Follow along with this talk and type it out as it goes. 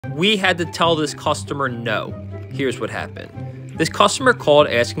We had to tell this customer no. Here's what happened. This customer called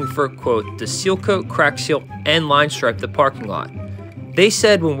asking for a quote to seal coat, crack seal, and line stripe the parking lot. They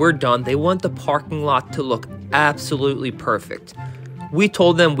said when we're done, they want the parking lot to look absolutely perfect. We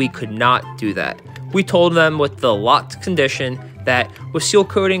told them we could not do that. We told them with the lot's condition that with seal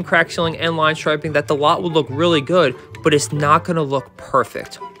coating, crack sealing, and line striping that the lot would look really good, but it's not gonna look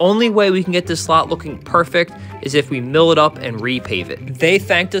perfect. Only way we can get this lot looking perfect is if we mill it up and repave it. They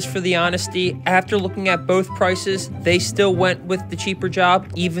thanked us for the honesty. After looking at both prices, they still went with the cheaper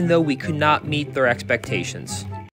job, even though we could not meet their expectations.